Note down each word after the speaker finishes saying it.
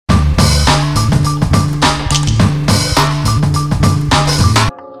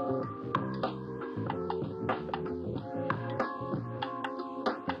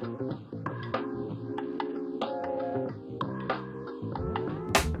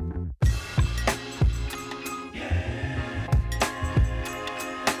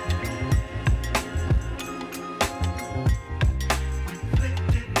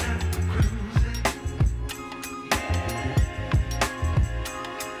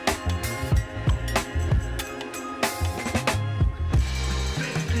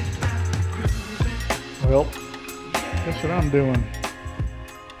That's what I'm doing.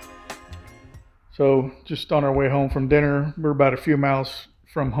 So just on our way home from dinner, we're about a few miles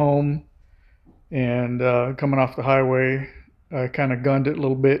from home, and coming off the highway, I kind of gunned it a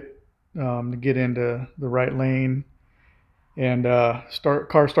little bit to get into the right lane, and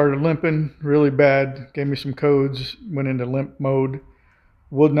car started limping really bad. Gave me some codes, went into limp mode,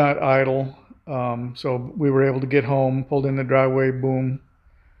 would not idle. So we were able to get home, pulled in the driveway, boom.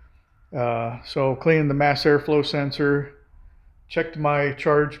 So cleaned the mass airflow sensor, checked my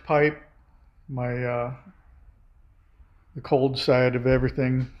charge pipe, my the cold side of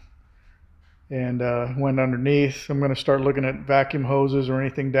everything, and went underneath. I'm going to start looking at vacuum hoses or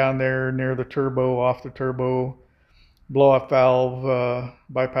anything down there near the turbo, off the turbo, blow off valve,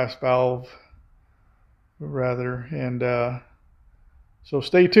 bypass valve rather. And so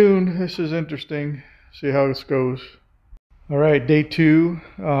stay tuned. This is interesting. See how this goes. All right, day two.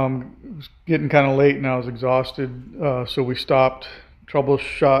 It was getting kind of late and I was exhausted, so we stopped,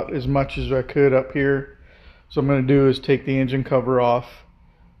 troubleshot as much as I could up here. So what I'm going to do is take the engine cover off,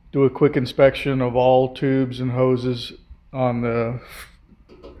 do a quick inspection of all tubes and hoses on the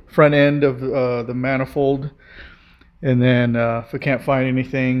front end of the manifold, and then if I can't find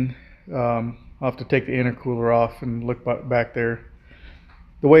anything, I'll have to take the intercooler off and look back there.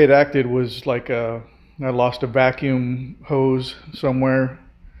 The way it acted was like I lost a vacuum hose somewhere,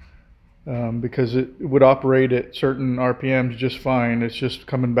 because it would operate at certain RPMs just fine. It's just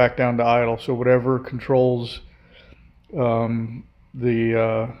coming back down to idle. So whatever controls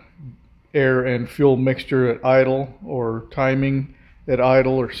the air and fuel mixture at idle, or timing at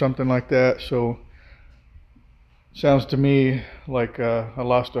idle, or something like that. So sounds to me like I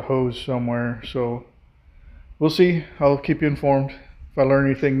lost a hose somewhere. So we'll see. I'll keep you informed. If I learn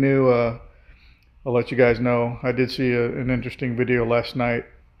anything new, I'll let you guys know. I did see an interesting video last night.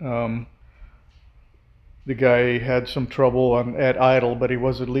 The guy had some trouble at idle, but he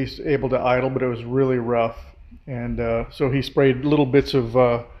was at least able to idle, but it was really rough. And so he sprayed little bits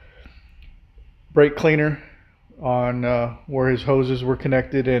of brake cleaner on where his hoses were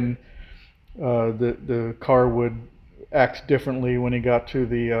connected, and the car would act differently when he got to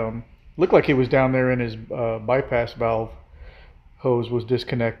the, looked like he was down there and his bypass valve hose was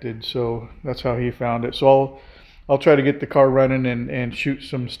disconnected. So that's how he found it. So I'll try to get the car running and shoot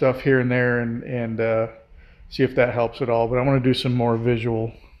some stuff here and there, and see if that helps at all. But I want to do some more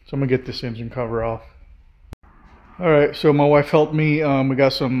visual. So I'm gonna get this engine cover off. All right, so my wife helped me. We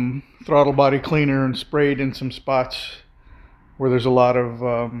got some throttle body cleaner and sprayed in some spots where there's a lot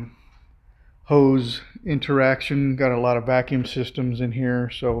of hose interaction. Got a lot of vacuum systems in here,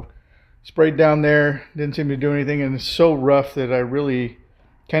 so sprayed down there. Didn't seem to do anything, and it's so rough that I really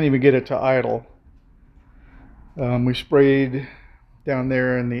can't even get it to idle. We sprayed down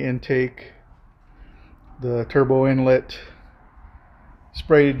there in the intake, the turbo inlet,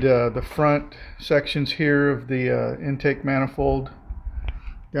 sprayed the front sections here of the intake manifold,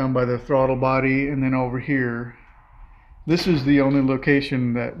 down by the throttle body, and then over here. This is the only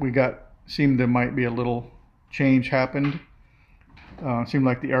location that we seemed to might be a little change happened. Seemed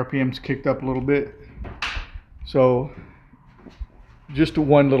like the RPMs kicked up a little bit. So just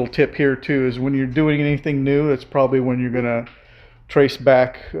one little tip here too is when you're doing anything new, that's probably when you're gonna trace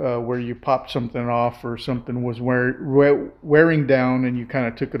back where you popped something off, or something was wearing down and you kind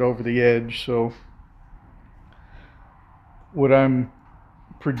of took it over the edge. So what I'm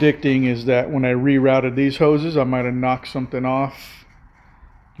predicting is that when I rerouted these hoses, I might have knocked something off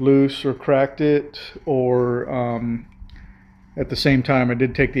loose or cracked it, or at the same time I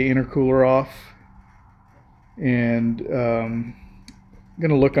did take the intercooler off, and I'm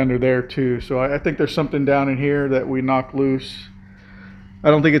gonna look under there too. So I think there's something down in here that we knocked loose. I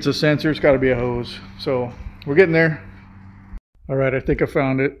don't think it's a sensor, it's got to be a hose. So we're getting there. All right, I think I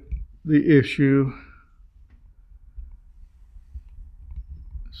found it, the issue.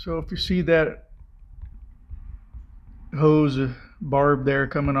 So if you see that hose barb there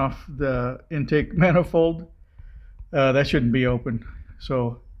coming off the intake manifold, that shouldn't be open.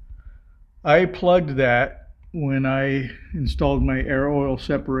 So I plugged that when I installed my air oil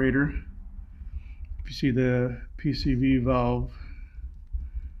separator. If you see the PCV valve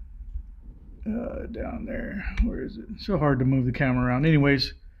down there, where is it? It's so hard to move the camera around.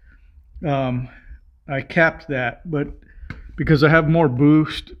 Anyways, I capped that, but because I have more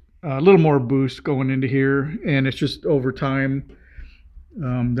boost, a little more boost going into here, and it's just over time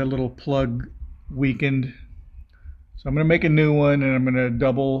that little plug weakened. So I'm going to make a new one, and I'm going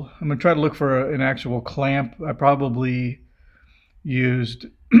to try to look for an actual clamp. I probably used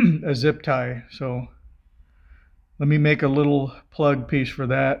a zip tie, so let me make a little plug piece for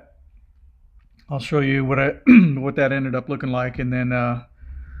that. I'll show you what what that ended up looking like, and then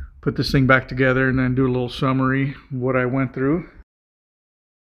put this thing back together, and then do a little summary of what I went through.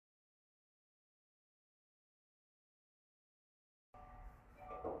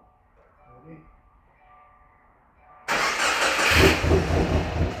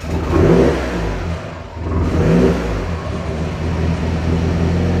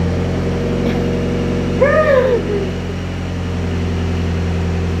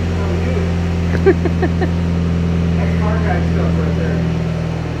 That's car guy stuff right there.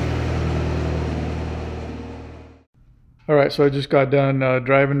 All right, so I just got done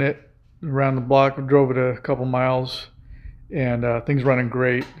driving it around the block. I drove it a couple miles, and things running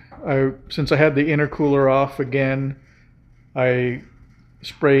great. Since I had the intercooler off again, I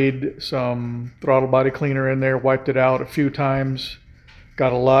sprayed some throttle body cleaner in there, wiped it out a few times,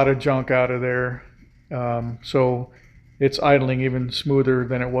 got a lot of junk out of there. So it's idling even smoother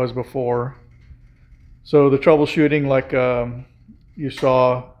than it was before. So the troubleshooting, like you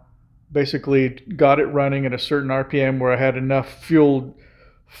saw, basically got it running at a certain RPM where I had enough fuel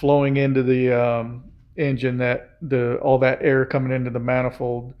flowing into the engine that all that air coming into the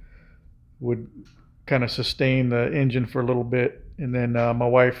manifold would kind of sustain the engine for a little bit. And then my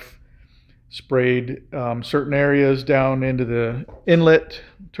wife sprayed certain areas down into the inlet,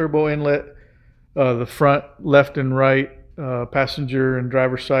 turbo inlet, the front, left and right, passenger and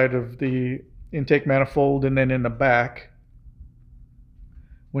driver side of the intake manifold, and then in the back.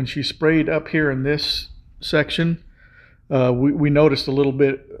 When she sprayed up here in this section, we noticed a little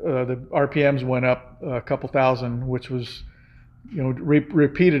bit, the RPMs went up a couple thousand, which was,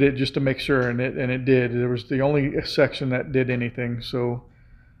 repeated it just to make sure, and it did. There was the only section that did anything. So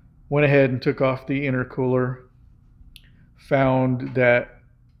went ahead and took off the intercooler, found that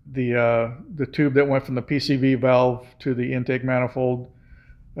the tube that went from the PCV valve to the intake manifold,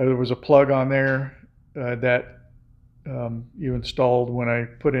 there was a plug on there that you installed when I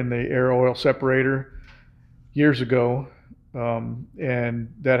put in the air oil separator years ago,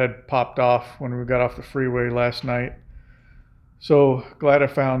 and that had popped off when we got off the freeway last night. So glad I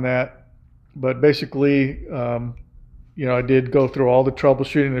found that. But basically, I did go through all the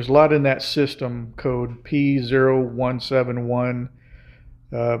troubleshooting. There's a lot in that system code P0171.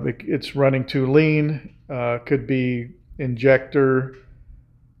 It's running too lean. Could be injector,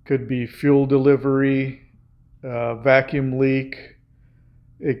 could be fuel delivery, vacuum leak.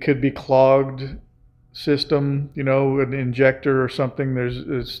 It could be clogged system, an injector or something. There's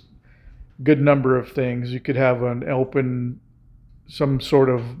a good number of things. You could have an open, some sort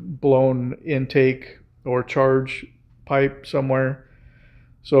of blown intake or charge pipe somewhere.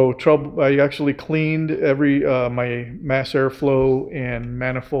 So I actually cleaned every my mass airflow and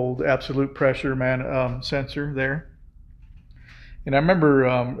manifold absolute pressure sensor there. And I remember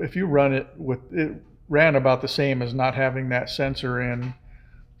if you run it it ran about the same as not having that sensor in.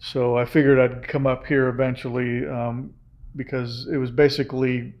 So I figured I'd come up here eventually because it was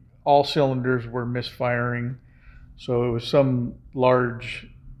basically all cylinders were misfiring. So it was some large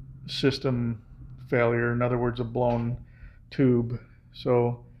system failure, in other words, a blown tube.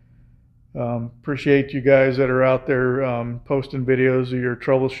 So appreciate you guys that are out there posting videos of your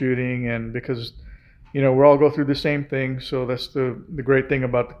troubleshooting, and because we all go through the same thing. So that's the great thing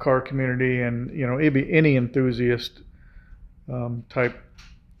about the car community, and any enthusiast type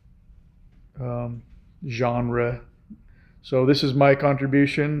genre. So this is my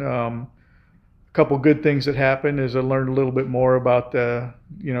contribution. A couple good things that happened is I learned a little bit more about the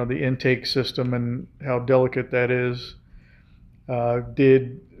intake system and how delicate that is.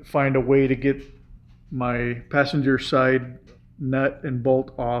 Did find a way to get my passenger side nut and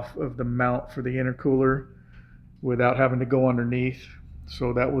bolt off of the mount for the intercooler without having to go underneath.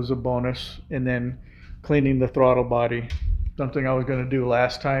 So that was a bonus. And then cleaning the throttle body, something I was going to do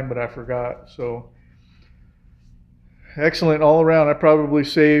last time, but I forgot. So excellent all around. I probably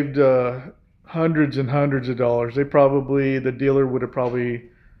saved hundreds and hundreds of dollars. The dealer would have probably,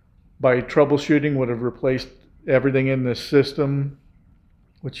 by troubleshooting, would have replaced everything in this system,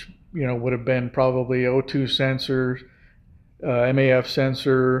 which would have been probably O2 sensor, MAF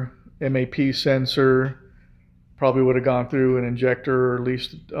sensor, MAP sensor. Probably would have gone through an injector, or at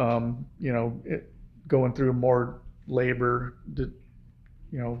least going through more labor,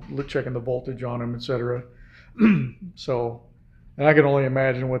 checking the voltage on them, etc. So, and I can only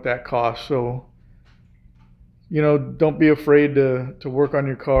imagine what that costs. So, don't be afraid to work on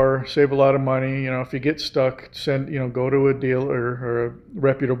your car. Save a lot of money. If you get stuck, go to a dealer or a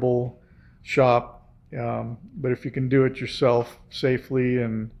reputable shop. But if you can do it yourself safely,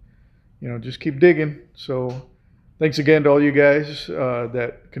 and just keep digging. So Thanks again to all you guys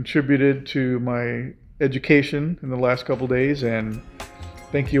that contributed to my education in the last couple days, and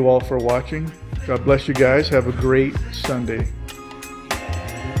thank you all for watching. God bless you guys. Have a great Sunday.